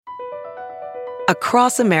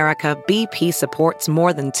Across America, BP supports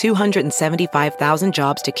more than 275,000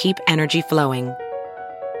 jobs to keep energy flowing.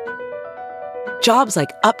 Jobs like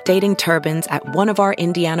updating turbines at one of our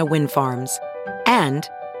Indiana wind farms and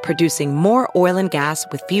producing more oil and gas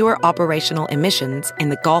with fewer operational emissions in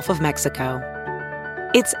the Gulf of Mexico.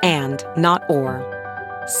 It's and, not or.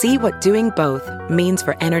 See what doing both means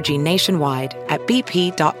for energy nationwide at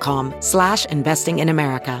bp.com/investing in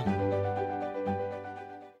America.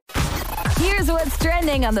 Here's what's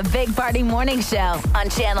trending on the Big Party Morning Show on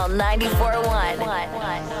Channel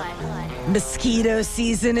 94.1. Mosquito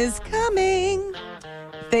season is coming.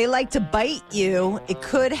 They like to bite you. It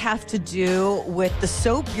could have to do with the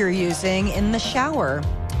soap you're using in the shower.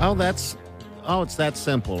 It's that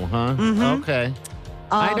simple, huh? Mm-hmm. Okay.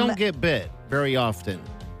 I don't get bit very often.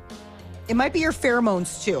 It might be your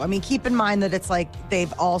pheromones, too. I mean, keep in mind that it's like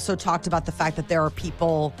they've also talked about the fact that there are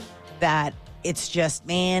people that it's just,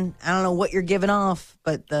 man, I don't know what you're giving off,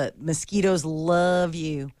 but the mosquitoes love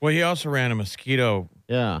you. Well, he also ran a mosquito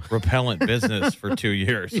repellent business for 2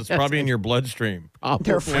 years. It's probably in your bloodstream.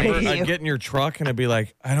 They're afraid of you. I'd get in your truck and I'd be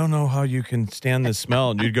like, I don't know how you can stand this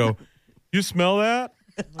smell. And you'd go, you smell that?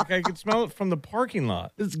 Like I could smell it from the parking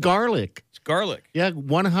lot. It's garlic. It's garlic. Yeah,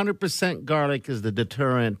 100% garlic is the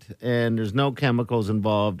deterrent, and there's no chemicals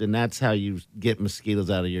involved, and that's how you get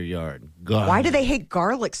mosquitoes out of your yard. Garlic. Why do they hate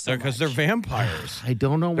garlic so much? Because they're vampires. I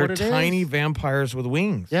don't know They're what it is. tiny vampires with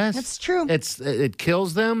wings. Yes. That's true. It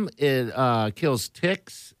kills them. It kills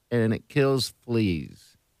ticks, and it kills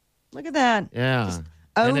fleas. Look at that. Yeah.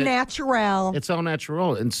 Au natural. It's all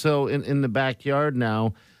natural. And so in the backyard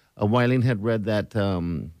now, Wileen had read that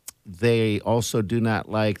they also do not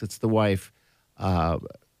like, that's the wife,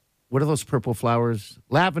 what are those purple flowers?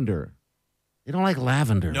 Lavender. They don't like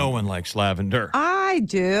lavender. No one likes lavender. I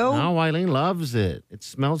do. No, Wileen loves it. It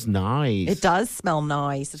smells nice. It does smell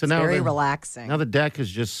nice. It's very relaxing. Now the deck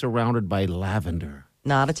is just surrounded by lavender.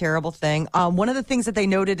 Not a terrible thing. One of the things that they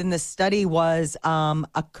noted in this study was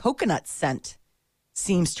a coconut scent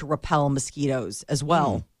seems to repel mosquitoes as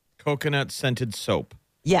well. Coconut scented soap.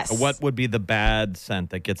 Yes. What would be the bad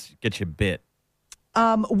scent that gets you bit?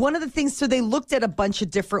 One of the things, so they looked at a bunch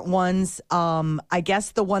of different ones. I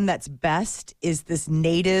guess the one that's best is this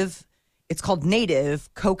Native. It's called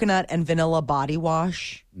Native Coconut and Vanilla Body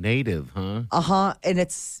Wash. Native, huh? Uh-huh. And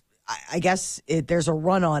it's, I guess there's a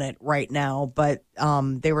run on it right now, but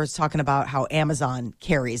they were talking about how Amazon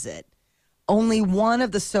carries it. Only one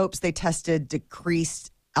of the soaps they tested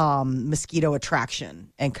decreased mosquito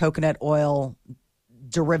attraction, and coconut oil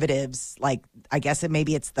derivatives, like I guess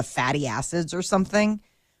maybe it's the fatty acids or something.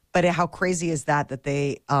 But how crazy is that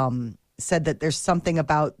they said that there's something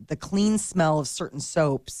about the clean smell of certain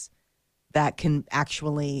soaps that can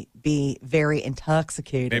actually be very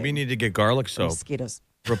intoxicating. Maybe you need to get garlic soap. Mosquitoes.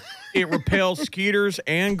 It repels skeeters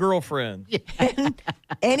and girlfriends.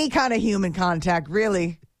 Any kind of human contact,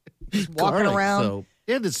 really. Just walking Garlic around. soap.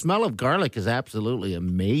 Yeah, the smell of garlic is absolutely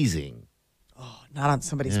amazing. Not on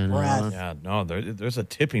somebody's breath. Yeah, no, there's a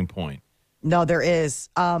tipping point. No, there is.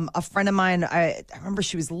 A friend of mine, I remember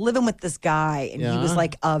she was living with this guy, and he was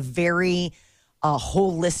like a very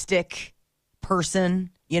holistic person,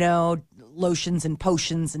 lotions and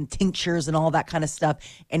potions and tinctures and all that kind of stuff.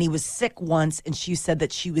 And he was sick once, and she said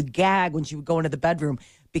that she would gag when she would go into the bedroom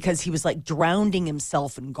because he was like drowning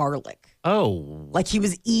himself in garlic. Oh. Like he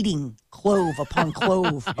was eating clove upon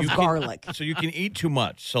clove of garlic. So you can eat too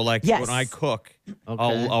much. So like Yes. when I cook,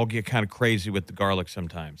 I'll get kind of crazy with the garlic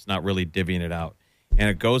sometimes, not really divvying it out. And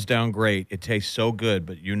it goes down great. It tastes so good,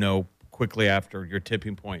 but quickly after your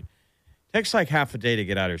tipping point. Takes like half a day to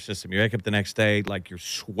get out of your system. You wake up the next day like you're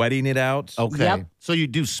sweating it out. Okay. Yep. So you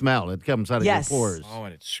do smell. It comes out of Yes. your pores. Oh,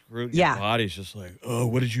 and it's screwed. Yeah. Your body's just like, oh,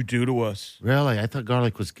 what did you do to us? Really? I thought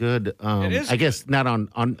garlic was good. It is I guess not on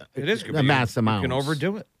It is good. a mass amount. You can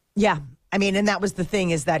overdo it. Yeah. I mean, and that was the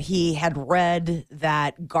thing, is that he had read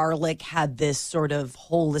that garlic had this sort of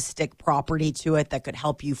holistic property to it that could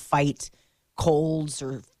help you fight colds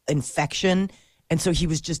or infection. And so he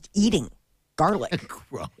was just eating garlic.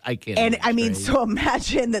 I can't. And I mean, so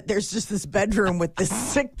imagine that there's just this bedroom with this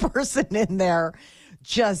sick person in there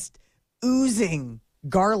just oozing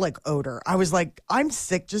garlic odor. I was like, I'm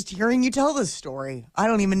sick just hearing you tell this story. I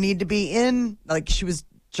don't even need to be in. Like, she was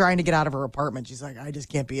trying to get out of her apartment. She's like, I just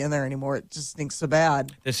can't be in there anymore. It just stinks so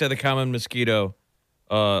bad. They said the common mosquito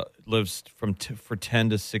lives for 10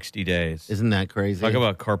 to 60 days. Isn't that crazy? Talk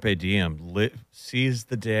about carpe diem. Seize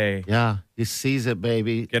the day. Yeah, you seize it,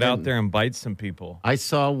 baby. Get out there and bite some people. I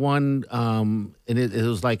saw one, and it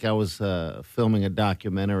was like I was filming a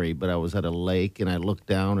documentary, but I was at a lake, and I looked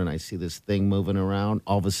down, and I see this thing moving around.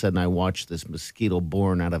 All of a sudden, I watched this mosquito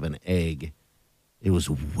born out of an egg. It was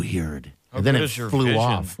weird. How And then good it is your flew vision?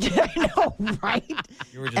 off. I know, right?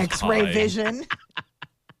 You were just X-ray high. vision.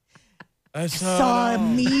 I Saw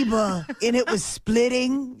amoeba and it was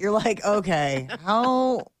splitting. You're like, okay,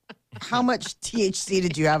 how much THC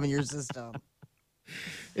did you have in your system?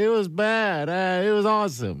 It was bad. It was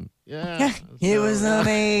awesome. Yeah. It was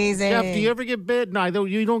amazing. Jeff, do you ever get bit? No,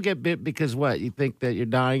 you don't get bit because what? You think that you're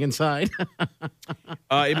dying inside?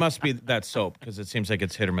 It must be that soap because it seems like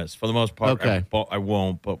it's hit or miss. For the most part, Okay. I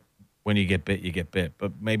won't, but when you get bit, you get bit.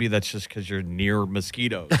 But maybe that's just because you're near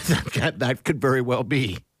mosquitoes. that could very well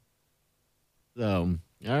be. So,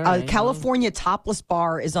 all right. California Topless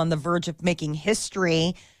Bar is on the verge of making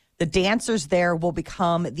history. The dancers there will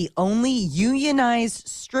become the only unionized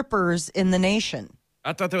strippers in the nation.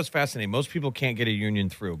 I thought that was fascinating. Most people can't get a union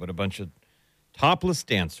through, but a bunch of topless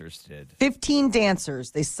dancers did. 15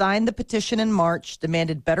 dancers. They signed the petition in March,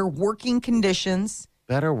 demanded better working conditions.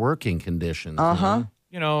 Better working conditions. Uh-huh.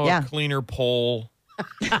 You know, Yeah. a cleaner pole.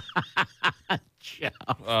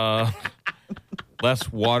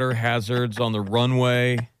 Less water hazards on the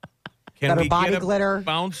runway. Can Better we body get a glitter.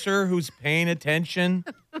 bouncer who's paying attention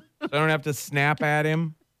so I don't have to snap at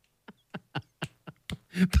him?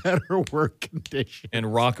 Better work conditions.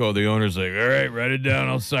 And Rocco, the owner's like, all right, write it down.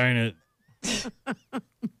 I'll sign it.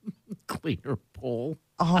 Cleaner pole.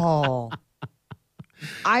 Oh.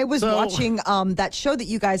 I was So- watching that show that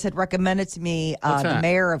you guys had recommended to me, What's The that?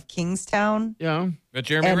 Mayor of Kingstown. Yeah. But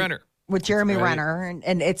Jeremy And- Renner. With Jeremy Right. Renner,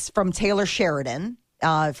 and it's from Taylor Sheridan,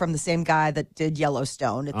 from the same guy that did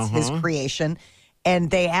Yellowstone. It's his creation.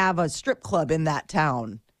 And they have a strip club in that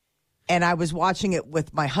town. And I was watching it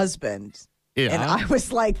with my husband. Yeah. And I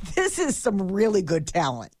was like, this is some really good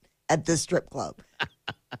talent at this strip club.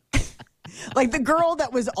 Like the girl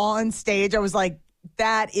that was on stage, I was like,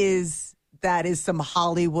 that is some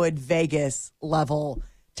Hollywood, Vegas level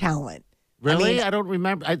talent. Really? I don't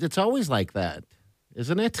remember. It's always like that,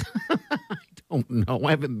 isn't it? I don't know. I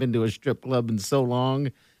haven't been to a strip club in so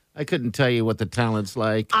long. I couldn't tell you what the talent's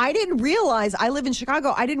like. I didn't realize, I live in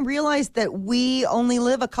Chicago. I didn't realize that we only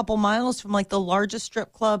live a couple miles from like the largest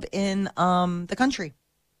strip club in the country.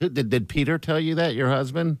 Did Peter tell you that, your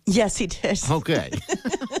husband? Yes, he did. Okay.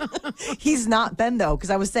 He's not been though, because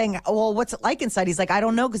I was saying, well, what's it like inside? He's like, I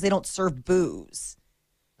don't know, because they don't serve booze.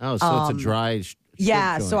 Oh, so it's a dry strip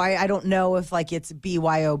Yeah, joint. so I don't know if like it's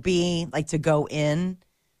BYOB, like to go in.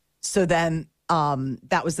 So then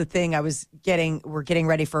that was the thing. We're getting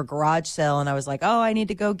ready for a garage sale, and I was like, oh, I need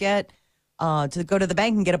to go to the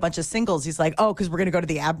bank and get a bunch of singles. He's like, oh, because we're gonna go to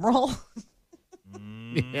the Admiral.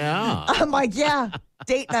 Yeah. I'm like, yeah,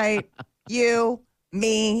 date night, you,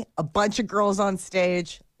 me, a bunch of girls on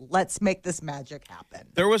stage. Let's make this magic happen.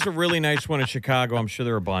 There was a really nice one in Chicago. I'm sure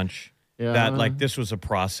there were a bunch Yeah. that like this was a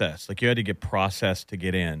process. Like you had to get processed to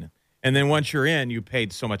get in. And then once you're in, you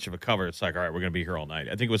paid so much of a cover. It's like, all right, we're going to be here all night.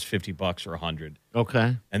 I think it was $50 or $100.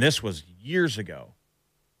 Okay. And this was years ago.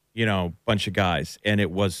 You know, bunch of guys, and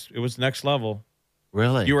it was next level.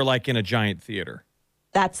 Really? You were like in a giant theater.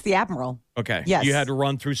 That's the Admiral. Okay. Yes. You had to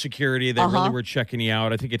run through security. They really were checking you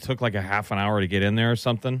out. I think it took like a half an hour to get in there or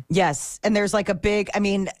something. Yes, and there's like a big. I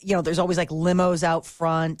mean, there's always like limos out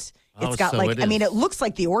front. It's Oh, got so like. it I mean, is. it looks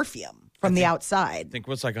like the Orpheum from the I outside. think it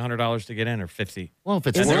was like $100 to get in or $50. Well, if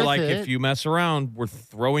it's And they're worth like, it. if you mess around, we're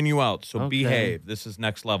throwing you out. So Okay. behave. This is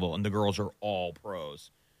next level. And the girls are all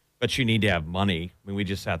pros. But you need to have money. I mean, we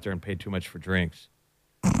just sat there and paid too much for drinks.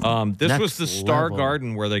 This Next was the Star level.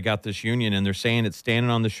 Garden where they got this union, and they're saying it's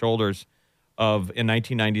standing on the shoulders of, in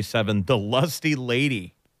 1997, the Lusty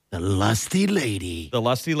Lady. The Lusty Lady. The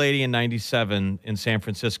Lusty Lady in 97 in San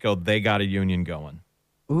Francisco, they got a union going.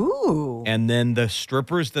 Ooh, And then the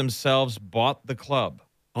strippers themselves bought the club.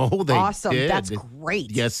 Oh, they awesome! did. That's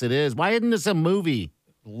great. Yes, it is. Why isn't this a movie?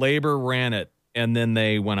 Labor ran it, and then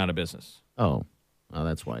they went out of business. Oh,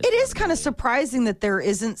 that's why. It is kind of surprising that there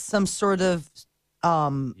isn't some sort of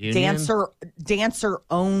Union? dancer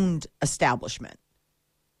owned establishment.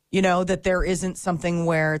 That there isn't something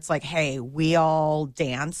where it's like, hey, we all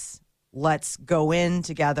dance. Let's go in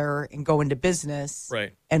together and go into business.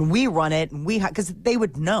 Right. And we run it, and because they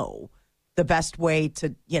would know the best way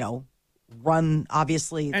to, run,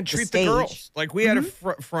 obviously, And treat stage. the girls. Like we had a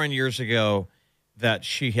friend years ago that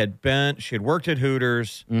she had worked at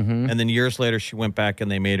Hooters, and then years later she went back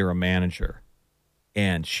and they made her a manager.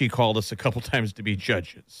 And she called us a couple times to be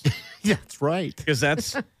judges. Yeah, that's right. Because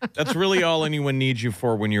that's really all anyone needs you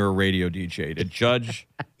for when you're a radio DJ, to judge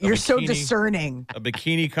You're so discerning. a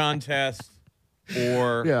bikini contest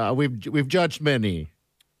or Yeah, we've judged many.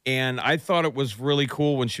 and I thought it was really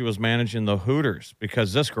cool when she was managing the Hooters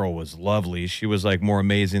because this girl was lovely. She was like more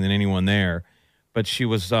amazing than anyone there. But she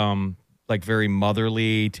was like like very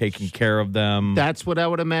motherly, taking care of them. That's what I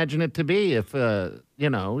would imagine it to be. If I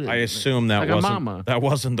assume that like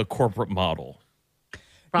wasn't the corporate model.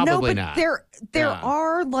 Probably no, but not. There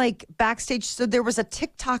are like backstage. So there was a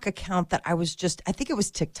TikTok account that I think it was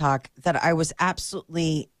TikTok that I was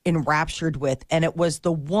absolutely enraptured with. And it was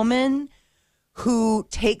the woman who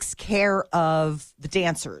takes care of the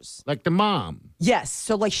dancers. Like the mom. Yes.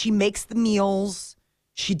 So like she makes the meals.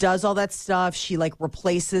 She does all that stuff. She like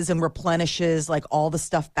replaces and replenishes like all the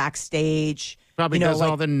stuff backstage. Probably does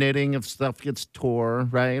all the knitting if stuff gets tore,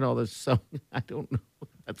 right? All this stuff. I don't know.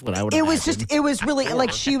 That's what I would imagine. It was really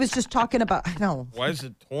like she was just talking about, I know. Why is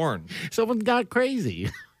it torn? Someone got crazy.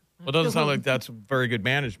 Well, it doesn't sound like that's very good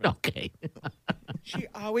management. Okay. She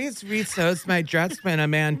always resews my dress when a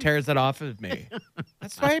man tears it off of me.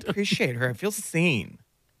 That's why I appreciate her. I feel seen.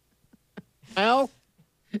 Well,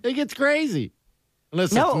 it gets crazy.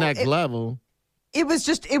 Unless it's next level. It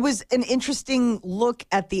was an interesting look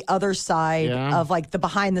at the other side of like the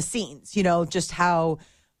behind the scenes, just how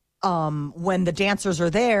when the dancers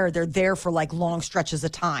are there, they're there for like long stretches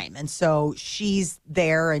of time. And so she's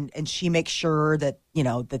there and she makes sure that,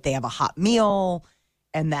 that they have a hot meal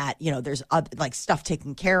and that, there's like stuff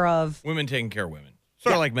taken care of. Women taking care of women.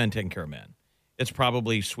 Sort of like men taking care of men. It's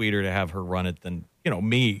probably sweeter to have her run it than,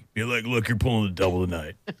 me. Be like, look, you're pulling the double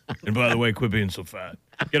tonight. And by the way, quit being so fat.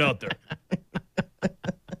 Get out there.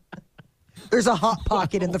 There's a hot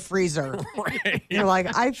pocket in the freezer. Right. You're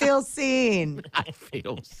like, I feel seen. I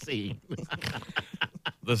feel seen.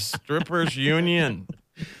 The Strippers Union.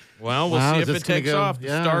 Well, we'll see if it takes off. The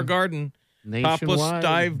Star Garden. Topless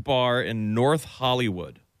dive bar in North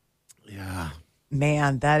Hollywood. Yeah.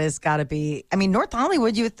 Man, that has got to be. I mean, North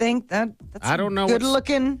Hollywood, you would think that's I don't know good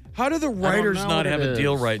looking. How do the writers not have a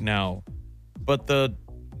deal right now? But the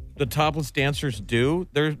topless dancers do.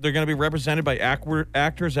 They're going to be represented by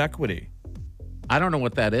Actors Equity. I don't know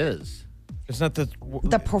what that is. Isn't that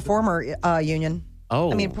the performer union?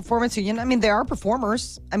 Oh, I mean, performance union. I mean, they are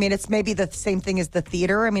performers. I mean, it's maybe the same thing as the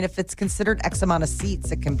theater. I mean, if it's considered X amount of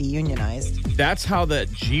seats, it can be unionized. That's how that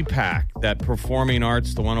GPAC, that performing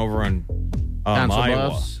arts, the one over in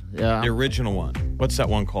Iowa, the original one. What's that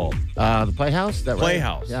one called? The Playhouse. That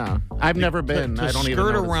Playhouse. Right? Yeah, I've never been. To I don't skirt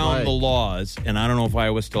even know around the laws, and I don't know if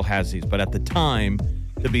Iowa still has these, but at the time,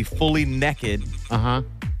 to be fully naked,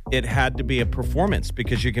 it had to be a performance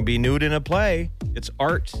because you can be nude in a play. It's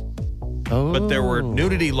art. Oh. But there were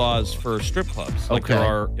nudity laws for strip clubs, like there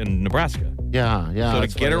are in Nebraska. Yeah. So to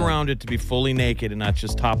get around it, to be fully naked and not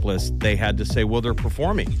just topless, they had to say, well, they're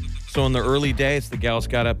performing. So in the early days, the gals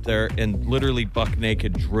got up there and literally buck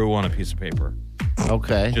naked drew on a piece of paper.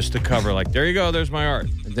 Okay. Just to cover, like, there you go, there's my art.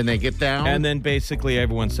 And then they get down? And then basically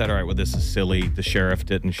everyone said, all right, well, this is silly. The sheriff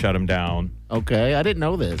didn't shut him down. Okay, I didn't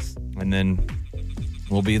know this. And then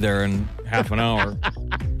we'll be there in half an hour.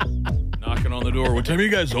 Knocking on the door. What time are you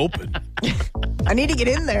guys open? I need to get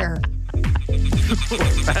in there.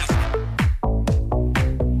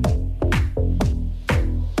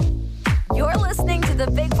 You're listening to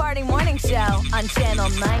the Big Party Morning Show on Channel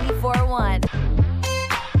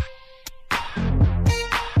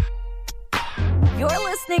 94.1. You're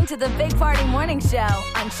listening to the Big Party Morning Show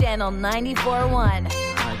on Channel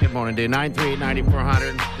 94.1. Good morning, dude.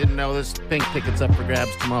 938-9400. Didn't know this. Pink tickets up for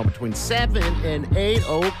grabs tomorrow between 7 and 8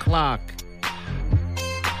 o'clock.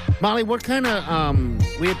 Molly, what kind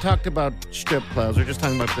of, we had talked about strip clubs. We are just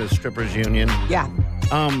talking about the Strippers Union. Yeah.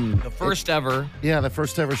 The first ever. Yeah, the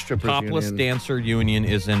first ever Strippers Topless Union. Dancer Union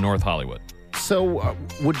is in North Hollywood. So,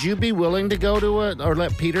 would you be willing to go to or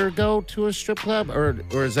let Peter go to a strip club, or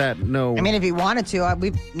is that no? I mean, if he wanted to,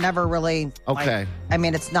 we've never really. Okay.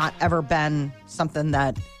 It's not ever been something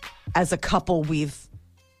that, as a couple, we've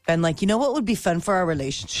been like, what would be fun for our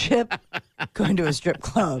relationship? Going to a strip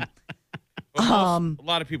club. Well, a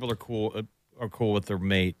lot of people are cool with their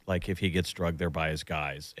mate. Like if he gets drugged, they're by his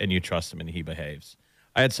guys, and you trust him and he behaves.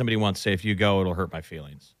 I had somebody once say, "If you go, it'll hurt my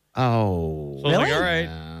feelings." Oh, so I was like, all right,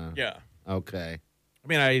 yeah. Okay. I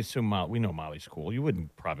mean, I assume we know Molly's cool. You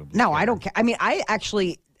wouldn't probably. No, care. I don't care. I mean,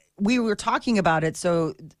 we were talking about it.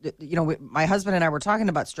 So, my husband and I were talking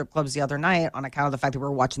about strip clubs the other night on account of the fact that we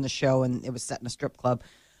were watching the show and it was set in a strip club.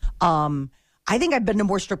 I think I've been to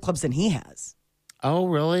more strip clubs than he has. Oh,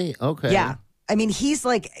 really? Okay. Yeah. I mean, he's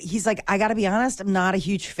like, I got to be honest, I'm not a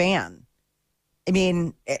huge fan. I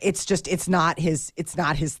mean, it's not his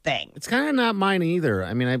thing. It's kind of not mine either.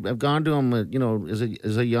 I mean, I've gone to them,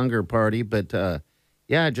 as a younger party, but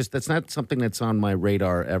that's not something that's on my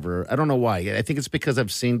radar ever. I don't know why. I think it's because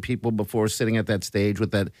I've seen people before sitting at that stage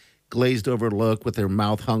with that glazed over look with their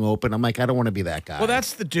mouth hung open. I'm like, I don't want to be that guy. Well,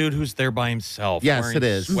 that's the dude who's there by himself. Yes, wearing it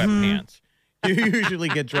is. Sweatpants. You usually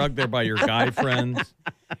get drugged there by your guy friends.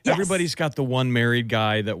 Yes. Everybody's got the one married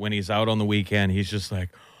guy that when he's out on the weekend, he's just like,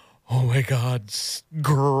 oh my God,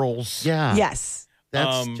 girls. Yeah. Yes.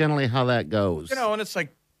 That's generally how that goes. And it's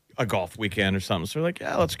like a golf weekend or something. So we're like,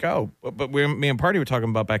 yeah, let's go. But me and Party were talking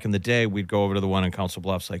about back in the day, we'd go over to the one in Council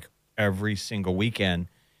Bluffs like every single weekend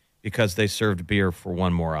because they served beer for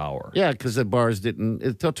one more hour. Yeah, because the bars didn't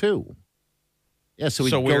until 2. Yeah, so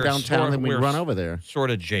we'd go downtown and we'd run over there.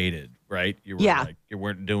 Sort of jaded, right? You were like, you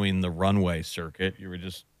weren't doing the runway circuit. You were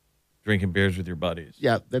just drinking beers with your buddies.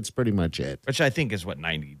 Yeah, that's pretty much it. Which I think is what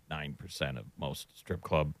 99% of most strip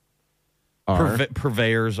club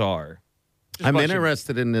purveyors are. Just I'm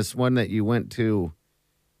interested in this one that you went to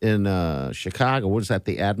in Chicago. What is that,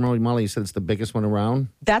 the Admiral? Molly, you said it's the biggest one around?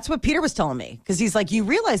 That's what Peter was telling me, because he's like, you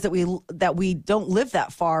realize that we don't live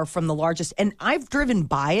that far from the largest, and I've driven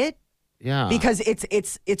by it. Yeah, because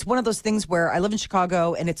it's one of those things where I live in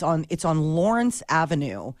Chicago and it's on Lawrence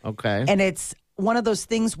Avenue. Okay, and it's one of those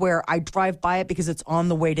things where I drive by it because it's on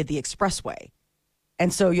the way to the expressway,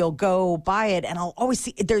 and so you'll go by it, and I'll always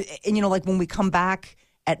see there. And like when we come back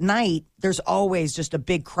at night, there's always just a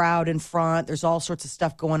big crowd in front. There's all sorts of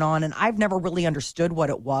stuff going on, and I've never really understood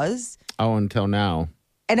what it was. Oh, until now.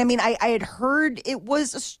 And I mean, I had heard it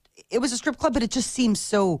was a strip club, but it just seems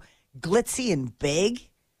so glitzy and big.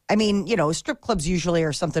 I mean, strip clubs usually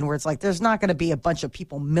are something where it's like there's not going to be a bunch of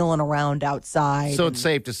people milling around outside. So it's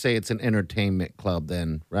safe to say it's an entertainment club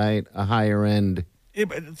then, right? A higher end. Yeah,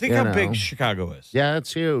 but think how big Chicago is. Yeah,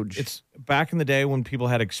 it's huge. It's back in the day when people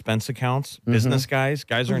had expense accounts, business guys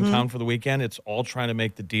are in town for the weekend. It's all trying to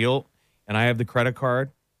make the deal. And I have the credit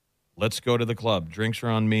card. Let's go to the club. Drinks are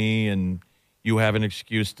on me, and you have an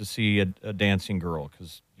excuse to see a dancing girl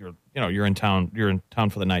because you're in town. You're in town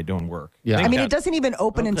for the night doing work. Yeah, I mean, it doesn't even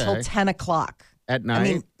open until 10 o'clock at night. I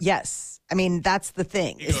mean, yes. I mean, that's the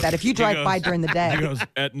thing is that if you drive by during the day, he goes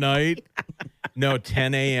at night. No,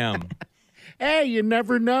 10 a.m. Hey, you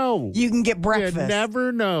never know. You can get breakfast. You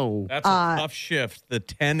never know. That's a tough shift. The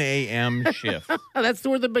 10 a.m. shift. That's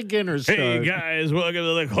where the beginners start. Hey guys, welcome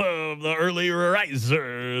to the club, the early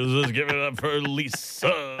risers. Let's give it up for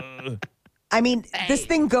Lisa. I mean, this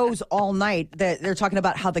thing goes all night. They're talking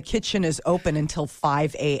about how the kitchen is open until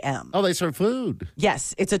 5 a.m. Oh, they serve food.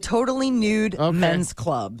 Yes, it's a totally nude men's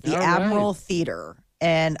club, the Admiral Theater.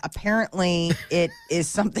 And apparently it is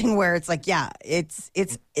something where it's like, yeah, it's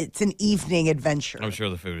an evening adventure. I'm sure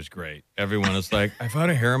the food is great. Everyone is like, I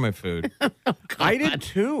found a hair on my food. I did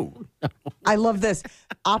too. I love this.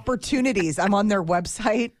 Opportunities. I'm on their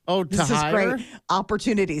website. Oh, this is great.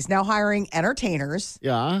 Opportunities. Now hiring entertainers.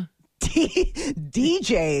 Yeah.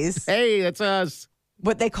 DJs. Hey, that's us.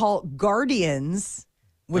 What they call guardians,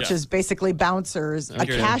 which is basically bouncers, a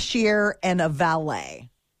cashier, and a valet.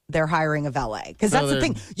 They're hiring a valet. Because that's the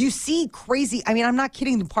thing. You see crazy. I mean, I'm not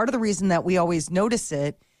kidding. Part of the reason that we always notice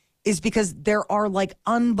it is because there are like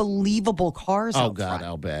unbelievable cars out God, front.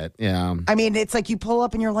 I'll bet. Yeah. I mean, it's like you pull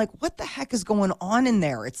up and you're like, what the heck is going on in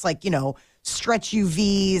there? It's like, stretch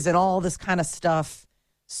UVs and all this kind of stuff.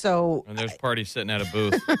 So, and there's Party sitting at a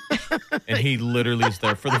booth, and he literally is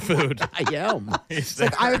there for the food. I am. It's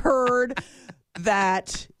like, I heard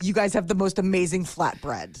that you guys have the most amazing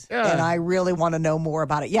flatbread, and I really want to know more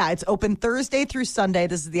about it. Yeah, it's open Thursday through Sunday.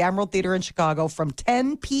 This is the Admiral Theater in Chicago from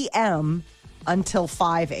 10 p.m. until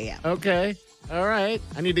 5 a.m. Okay. All right.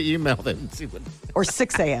 I need to email them and see what. Or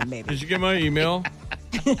 6 a.m. maybe. Did you get my email?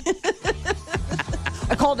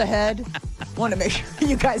 I called ahead. Want to make sure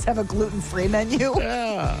you guys have a gluten-free menu.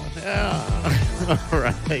 Yeah. All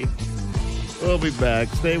right. We'll be back.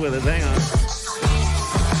 Stay with us. Hang on.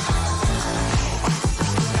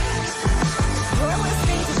 You're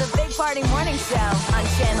listening to the Big Party Morning Show on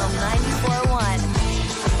Channel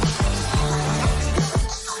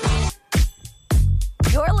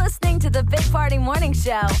 94.1. You're listening to the Big Party Morning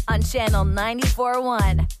Show on Channel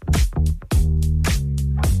 94.1.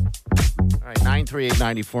 All right,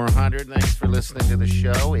 938-9400. Thanks for listening to the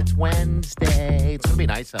show. It's Wednesday. It's going to be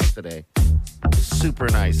nice out today. Super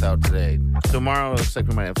nice out today. Tomorrow, it looks like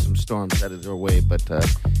we might have some storms headed our way, but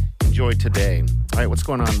enjoy today. All right, what's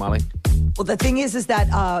going on, Molly? Well, the thing is that,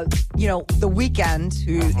 The Weeknd,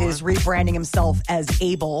 who is rebranding himself as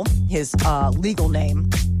Abel, his legal name,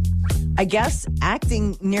 I guess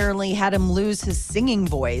acting nearly had him lose his singing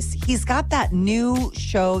voice. He's got that new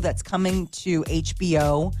show that's coming to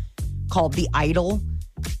HBO called The Idol.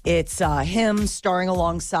 It's him starring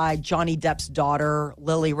alongside Johnny Depp's daughter,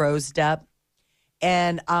 Lily Rose Depp.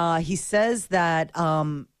 And he says that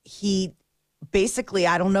he basically,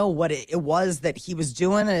 I don't know what it was that he was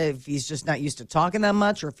doing, if he's just not used to talking that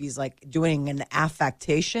much or if he's like doing an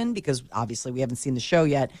affectation, because obviously we haven't seen the show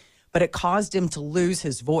yet. but it caused him to lose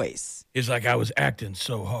his voice. He's like, I was acting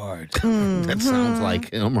so hard. That sounds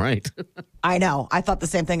like him, right? I know. I thought the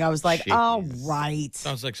same thing. I was like, Jeez. all right.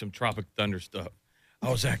 Sounds like some Tropic Thunder stuff. I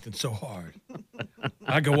was acting so hard.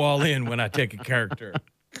 I go all in when I take a character.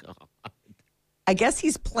 I guess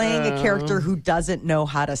he's playing a character who doesn't know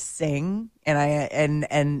how to sing,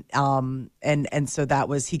 and so that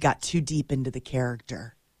was he got too deep into the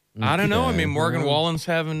character. I don't know. I mean, Morgan Wallen's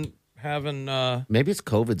having Maybe it's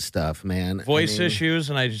COVID stuff, man. voice issues,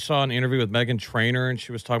 and I just saw an interview with Meghan Trainor, and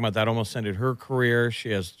she was talking about that almost ended her career. She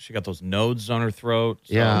got those nodes on her throat.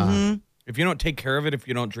 So Yeah. if you don't take care of it, if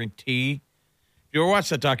you don't drink tea, if you ever watched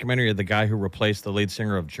that documentary of the guy who replaced the lead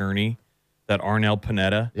singer of Journey, that Arnel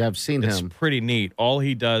Pineda? Yeah, I've seen It's him. pretty neat. All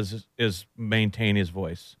he does is maintain his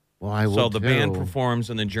voice. Well, I will So the band too. performs,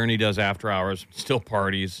 and then Journey does after hours, still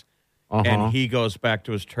parties, Uh-huh. and he goes back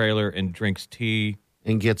to his trailer and drinks tea.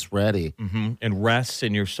 and gets ready. And rests,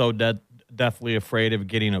 and you're so deathly afraid of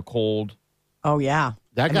getting a cold. Oh yeah,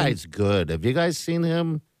 That guy's good. Have you guys seen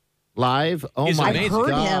him live? Oh He's my I've amazing. heard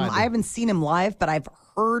God. him. I haven't seen him live, but I've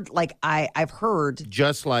heard I've heard.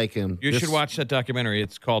 Just like him. You This- should watch that documentary.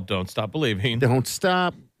 It's called Don't Stop Believing. Don't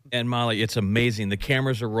stop. And Molly, it's amazing. The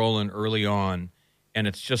cameras are rolling early on, and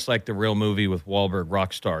it's just like the real movie with Wahlberg,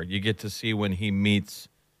 Rockstar. You get to see when he meets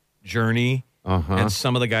Journey, and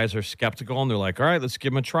some of the guys are skeptical, and they're like, all right, let's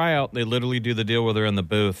give him a tryout. They literally do the deal where they're in the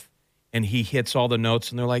booth, and he hits all the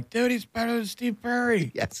notes, and they're like, dude, he's better than Steve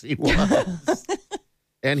Perry. Yes, he was.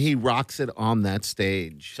 And he rocks it on that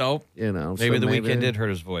stage. So You know, maybe so the weekend did hurt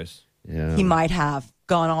his voice. Yeah. He might have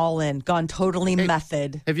gone all in, gone totally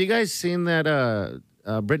method. Have you guys seen that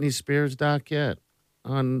Britney Spears doc yet?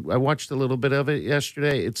 I watched a little bit of it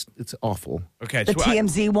yesterday. It's awful. Okay, The so I-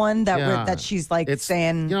 TMZ one Yeah. that she's like It's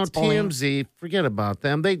saying, you know, it's bullying. TMZ. Forget about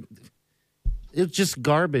them. It's just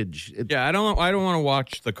garbage. yeah, I don't want to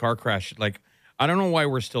watch the car crash. Like, I don't know why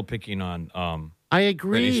we're still picking on I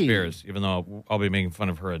agree. Britney Spears, even though I'll be making fun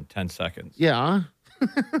of her in 10 seconds. Yeah.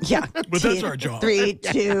 Yeah, But that's our job. 3,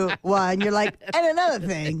 2, 1. You're like, and another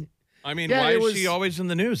thing. I mean, Yeah, why it is she was- always in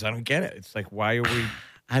the news? I don't get it. It's like, why are we?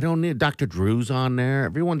 I don't need Dr. Drew's on there.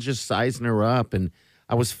 Everyone's just sizing her up, and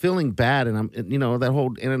I was feeling bad. And that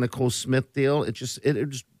whole Anna Nicole Smith deal. It just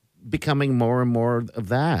becoming more and more of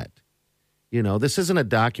that. You know, this isn't a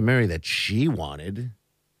documentary that she wanted.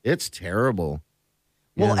 It's terrible.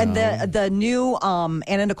 you Well, and know? the new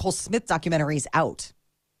Anna Nicole Smith documentary is out.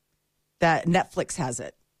 That Netflix has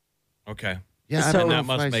it. Okay. Yeah, I So- don't know That if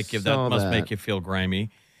must I make you. saw That must that. make you feel grimy.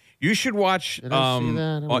 You should watch. Did I see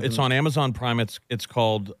that? I don't It's know. on Amazon Prime. It's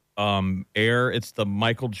called Air. It's the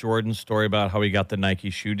Michael Jordan story about how he got the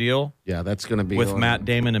Nike shoe deal Yeah, that's going to be with on- Matt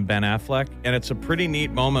Damon and Ben Affleck, and it's a pretty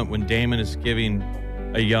neat moment when Damon is giving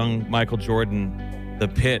a young Michael Jordan the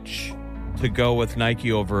pitch to go with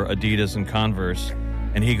Nike over Adidas and Converse,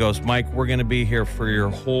 and he goes, "Mike, we're going to be here for your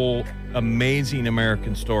whole amazing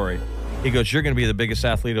American story." He goes, "You're going to be the biggest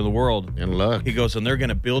athlete in the world." And look, He goes, "And they're going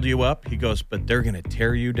to build you up." He goes, "But they're going to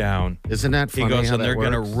tear you down." isn't that He funny? goes, how "And that they're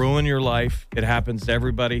going to works? ruin your life. It happens to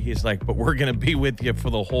everybody." He's like, "But we're going to be with you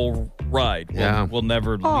for the whole ride. Yeah. We'll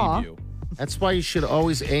never Aw. leave you." That's why you should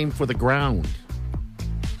always aim for the ground.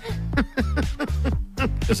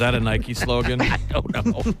 Is that a Nike slogan? I don't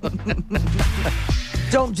know.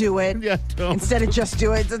 Don't do it. Yeah, don't. Instead of just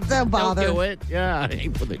do it. Don't bother. Don't do it. Yeah,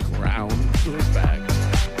 aim for the ground. Do it back.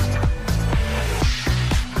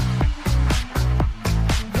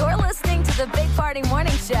 You're listening to the Big Party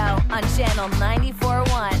Morning Show on Channel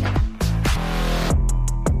 94.1.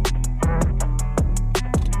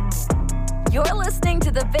 You're listening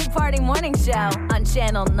to the Big Party Morning Show on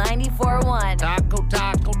Channel 94.1. Taco,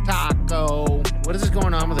 taco, taco. What is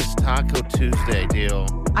going on with this Taco Tuesday deal?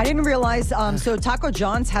 I didn't realize. So Taco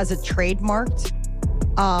John's has it trademarked.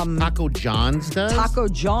 Taco John's does? Taco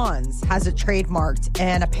John's has it trademarked,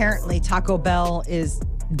 and apparently Taco Bell is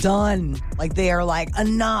done. Like they are like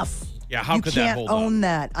enough. Yeah, how you could can't that hold own up?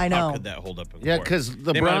 that. I How know. could that hold up in Yeah, court? because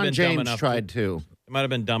They might have LeBron been dumb James enough tried to. They might have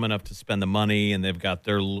been dumb enough to spend the money, and they've got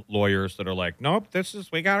their lawyers that are like, "Nope,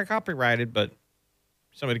 we got it copyrighted," but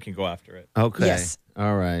somebody can go after it. Okay. Yes.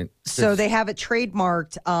 All right. So they have it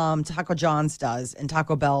trademarked. Taco John's does, and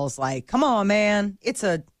Taco Bell's like, "Come on, man! It's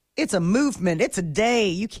a movement. It's a day.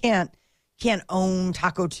 You can't own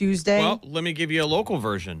Taco Tuesday." Well, let me give you a local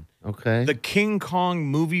version. Okay. The King Kong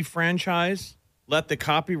movie franchise let the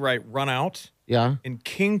copyright run out. yeah. And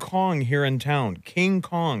King Kong here in town, King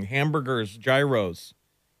Kong hamburgers, gyros,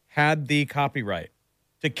 had the copyright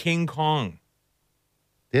to King Kong.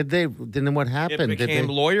 Did they? Then what happened? It became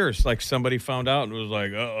lawyers. Like somebody found out and was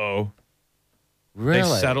like, "Uh-oh." Really?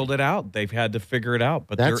 They settled it out. They've had to figure it out.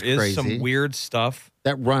 But That's there is crazy. some weird stuff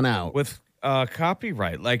That run out. with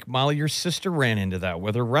copyright. Like, Molly, your sister ran into that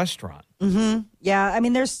with her restaurant. Yeah, I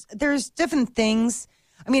mean, there's different things.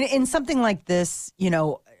 I mean, in something like this,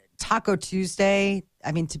 Taco Tuesday,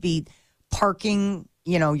 I mean, to be parking,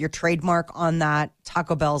 your trademark on that,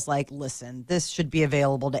 Taco Bell's like, listen, this should be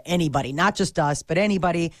available to anybody, not just us, but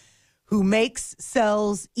anybody who makes,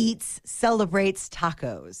 sells, eats, celebrates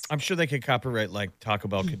tacos. I'm sure they could copyright, like Taco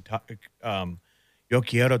Bell could, Yo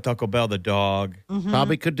Quiero Taco Bell, the dog.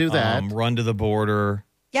 Probably could do that. Run to the border.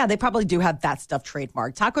 Yeah, they probably do have that stuff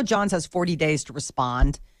trademarked. Taco John's has 40 days to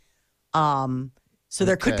respond. So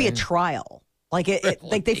there could be a Okay. trial. Like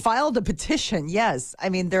like they filed a petition. Yes. I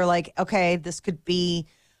mean, they're like, okay, this could be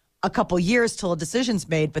a couple years till a decision's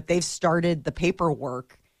made, but they've started the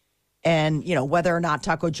paperwork. And, whether or not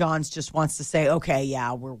Taco John's just wants to say, okay,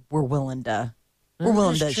 yeah, we're willing to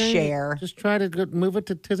Just try- share. Just try to move it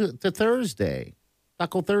to Thursday.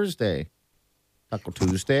 Taco Thursday. Taco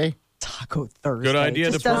Tuesday. Taco Thursday. Good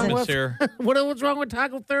idea. Just Department's here. What's wrong with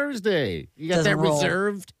Taco Thursday? You got Doesn't that roll.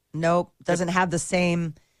 reserved? Nope. Doesn't have the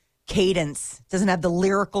same cadence. Doesn't have the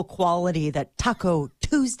lyrical quality that Taco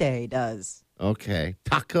Tuesday does. Okay.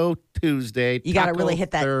 Taco Tuesday. You gotta Taco really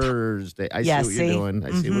hit that Thursday. I Yeah, see what see? you're doing.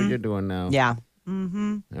 I see what you're doing now. Yeah.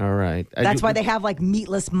 All right. That's why they have like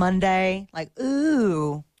Meatless Monday. Like,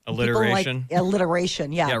 ooh. Alliteration. People like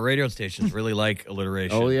alliteration. Yeah. Yeah, radio stations really like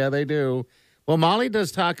alliteration. Oh, yeah, they do. Well, Molly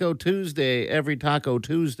does Taco Tuesday every Taco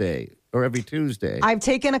Tuesday or every Tuesday. I've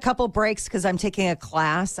taken a couple breaks because I'm taking a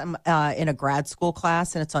class. I'm in a grad school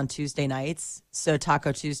class and it's on Tuesday nights. So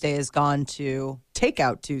Taco Tuesday has gone to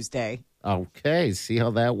Takeout Tuesday. Okay. See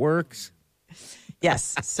how that works?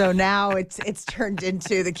 Yes. So now it's turned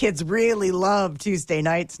into the kids really love Tuesday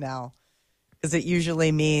nights now because it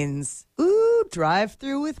usually means, ooh, drive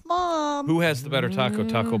through with mom. Who has the better taco,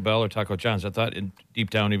 Taco Bell or Taco John's? I thought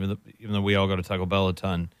deep down, even though we all go to Taco Bell a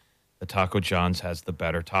ton, the Taco John's has the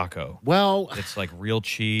better taco. Well, It's like real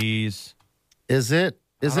cheese. is it?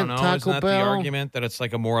 I Isn't don't know. Taco Isn't that Bell? the argument that it's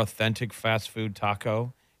like a more authentic fast food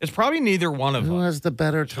taco? It's probably neither one of Who them. has the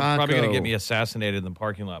better Which is taco? probably going to get me assassinated in the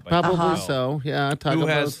parking lot. By Probably Taco Bell. so. Yeah. Taco Who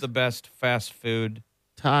has Bell's the best fast food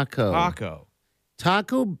taco?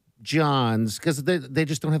 Taco John's, because they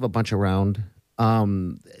just don't have a bunch around.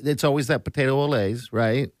 It's always that potato olays,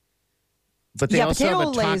 right? But they Yeah, also have a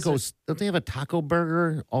potato olays taco. are- Don't they have a taco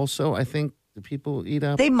burger also? I think the people eat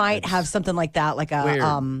up. They might have something like that, like a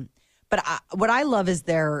Weird. But what I love is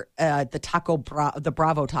their the the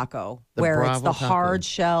Bravo taco, The where it's Bravo the taco. hard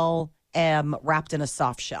shell wrapped in a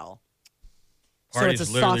soft shell. Party's it's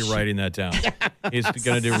a literally soft- writing that down. He's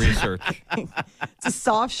going to do research. It's a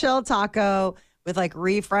soft shell taco with like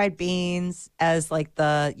refried beans as like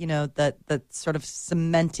the the sort of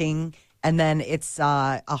cementing, and then it's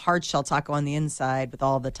a hard shell taco on the inside with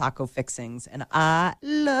all the taco fixings, and I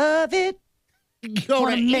love it. Go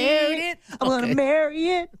Wanna to marry eat it. I want to marry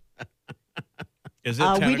it. Is it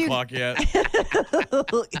we 10 do- o'clock yet?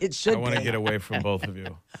 It should I want to be. get away from both of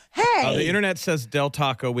you. Hey, The internet says Del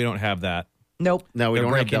Taco. We don't have that. nope. No, we They're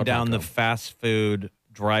don't have breaking Del down Taco. the fast food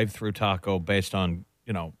drive-through taco based on,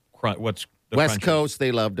 what's the West crunches. Coast.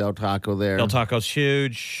 They love Del Taco there. Del Taco's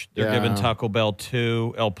huge. They're Yeah. giving Taco Bell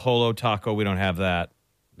 2. El Polo Taco, we don't have that.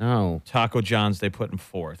 No. Taco John's, they put in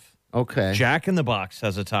 4th. Okay. Jack in the Box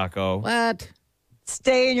has a taco. What?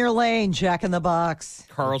 Stay in your lane, Jack in the Box.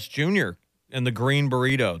 Carl's Jr. and the green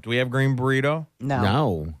burrito. Do we have green burrito? No.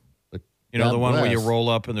 No. But You know, God the one where you bless. roll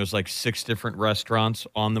up and there's like 6 different restaurants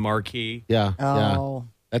on the marquee. Yeah. Yeah. Oh.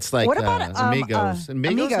 That's like What about, Amigos.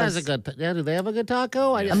 Amigos has a Amigos? good. Yeah. Do they have a good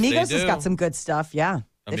taco? Yes, Amigos they has do. got some good stuff. Yeah.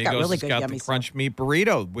 They've Amigos got really has good got yummy the crunch meat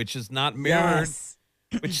burrito, which is not stuff. mirrored, Yes.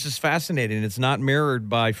 which is fascinating. It's not mirrored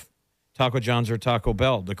by Taco John's or Taco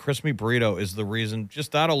Bell. The crispy burrito is the reason.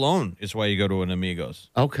 Just that alone is why you go to an Amigos.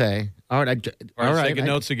 Okay. All right. All right, taking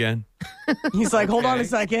notes again. He's like, hold on a Okay.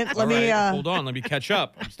 second. Let All me. right, hold on. Let me catch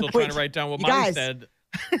up. I'm still trying to write down what you Molly guys. said.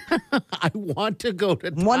 I want to go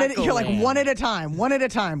to Taco One at, you're like Land. one at a time. One at a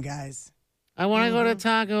time, guys. I want to go to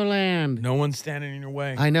Taco Land. No one's standing in your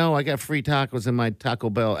way. I know. I got free tacos in my Taco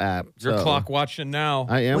Bell app. You're so clock watching now.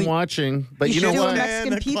 I am We- watching. But you you know should do a what? Mexican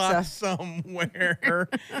And the pizza. clock somewhere.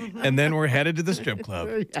 And then we're headed to the strip club.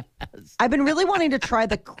 I've been really wanting to try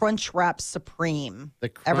the Crunch Wrap Supreme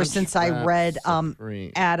The ever Crunch since I Wrap read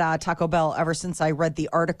Supreme. at Taco Bell. Ever since I read the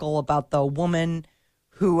article about the woman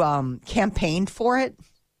who campaigned for it.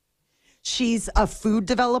 She's a food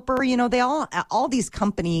developer. You know, they all these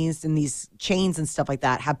companies and these chains and stuff like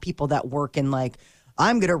that have people that work in like,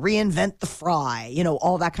 I'm going to reinvent the fry, you know,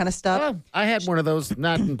 all that kind of stuff. Oh, I had one of those.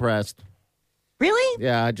 Not impressed. Really?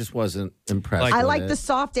 Yeah, I just wasn't impressed. Like- I with like it. the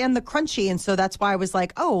soft and the crunchy, and so that's why I was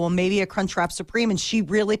like, oh, well, maybe a Crunchwrap Supreme. And she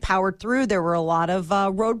really powered through. There were a lot of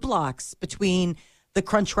roadblocks between the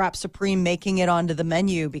Crunchwrap Supreme making it onto the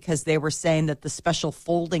menu because they were saying that the special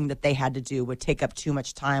folding that they had to do would take up too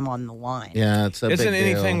much time on the line. Yeah, it's a Isn't big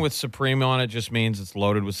anything deal. with Supreme on it just means it's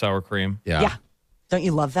loaded with sour cream? Yeah. Don't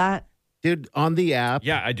you love that? Dude, on the app.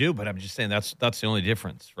 Yeah, I do, but I'm just saying that's the only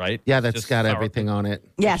difference, right? Yeah, It's that's just got sour everything on it.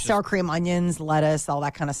 Yeah, sour cream, onions, lettuce, all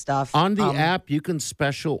that kind of stuff. On the app, you can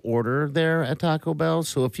special order there at Taco Bell.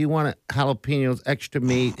 So if you want jalapenos, extra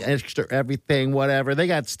meat, extra everything, whatever, they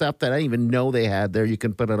got stuff that I didn't even know they had there. You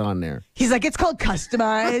can put it on there. He's like, it's called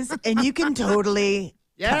customize, and you can totally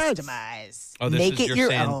Yes. customize. Oh, this Make is it your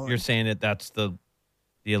saying, own. You're saying that that's the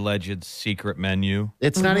alleged secret menu.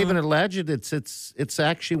 It's not even alleged. It's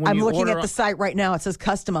actually when I'm you looking order. at the site right now. It says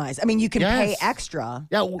customize. I mean, you can pay Yes. extra.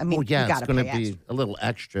 Yeah, I mean, well, yeah, you it's gotta going to pay be extra. a little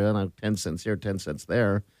extra, like 10 cents here, 10 cents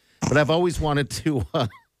there. But I've always wanted to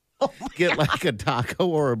get like a taco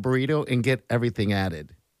or a burrito and get everything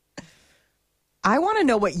added. I want to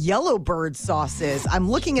know what Yellowbird sauce is. I'm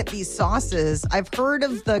looking at these sauces. I've heard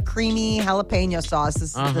of the creamy jalapeno sauce.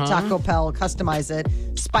 This is the Taco Bell customize it.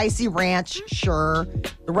 Spicy ranch, sure.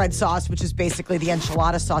 The red sauce, which is basically the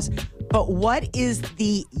enchilada sauce. But what is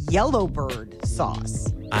the Yellowbird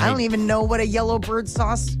sauce? I don't even know what a Yellowbird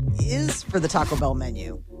sauce is for the Taco Bell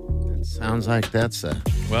menu. Sounds like that's a.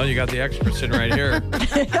 Well, you got the expert sitting right here.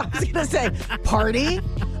 I was going to say, party?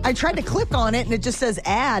 I tried to click on it and it just says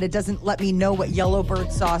add. It doesn't let me know what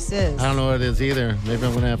Yellowbird sauce is. I don't know what it is either. Maybe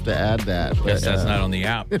I'm going to have to add that. But, Yes, that's not on the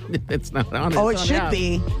app. It's not on it. Oh, it It's on should the app.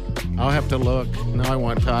 be. I'll have to look. No, I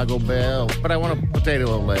want Taco Bell, but I want a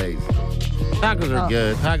potato Lays. Tacos are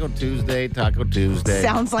good. Taco Tuesday.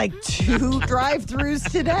 Sounds like 2 drive-thrus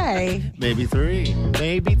today. Maybe 3.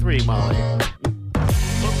 Maybe 3, Molly.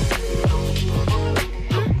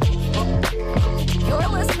 You're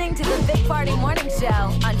listening to the Big Party Morning Show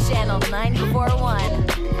on Channel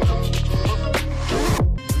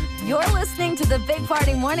 94.1. You're listening to the Big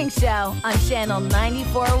Party Morning Show on Channel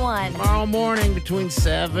 94.1. Tomorrow morning between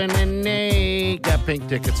 7 and 8. Got pink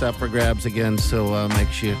tickets up for grabs again, so make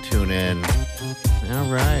sure you tune in. All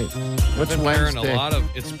right. What's Been wearing Wednesday?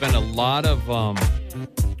 it's been a lot of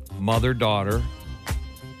mother-daughter,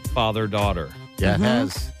 father-daughter Yeah, it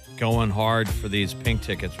has. going hard for these pink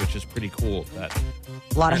tickets, which is pretty cool. That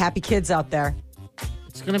A lot of happy kids out there.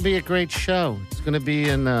 It's going to be a great show. It's going to be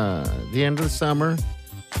in the end of the summer.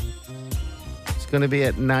 It's going to be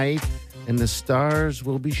at night, and the stars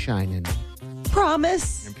will be shining.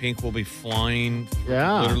 Promise. and pink will be flying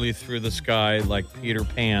Yeah. literally through the sky like Peter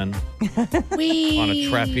Pan on a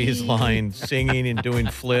trapeze line, singing and doing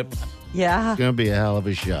flips. Yeah. It's going to be a hell of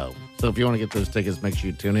a show. So if you want to get those tickets, make sure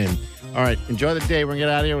you tune in. All right. Enjoy the day. We're going to get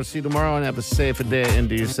out of here. We'll see you tomorrow and have a safe day and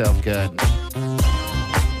do yourself good.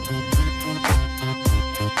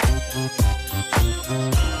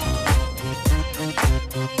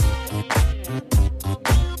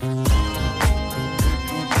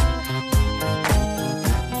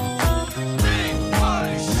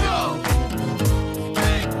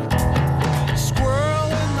 Squirrel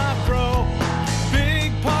in my fro,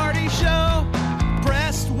 big party show.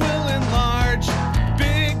 Breast will enlarge,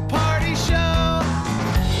 big party show.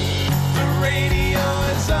 The radio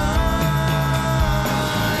is on.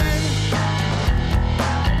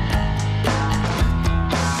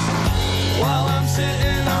 While I'm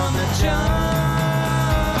sitting on the john.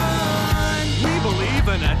 We believe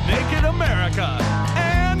in a naked America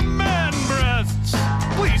and man breasts.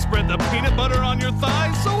 Please spread the peanut butter on your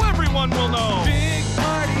thighs so everyone will know. Big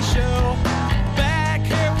party show. Back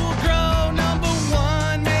hair will grow. Number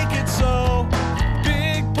one, make it so.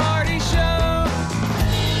 Big party show.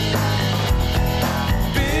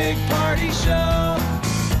 Big party show.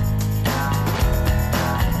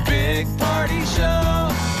 Big party show.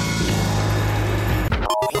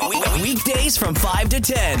 Weekdays from 5 to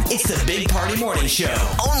 10. It's the Big Party Morning Show.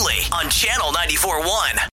 Only on Channel 94.1.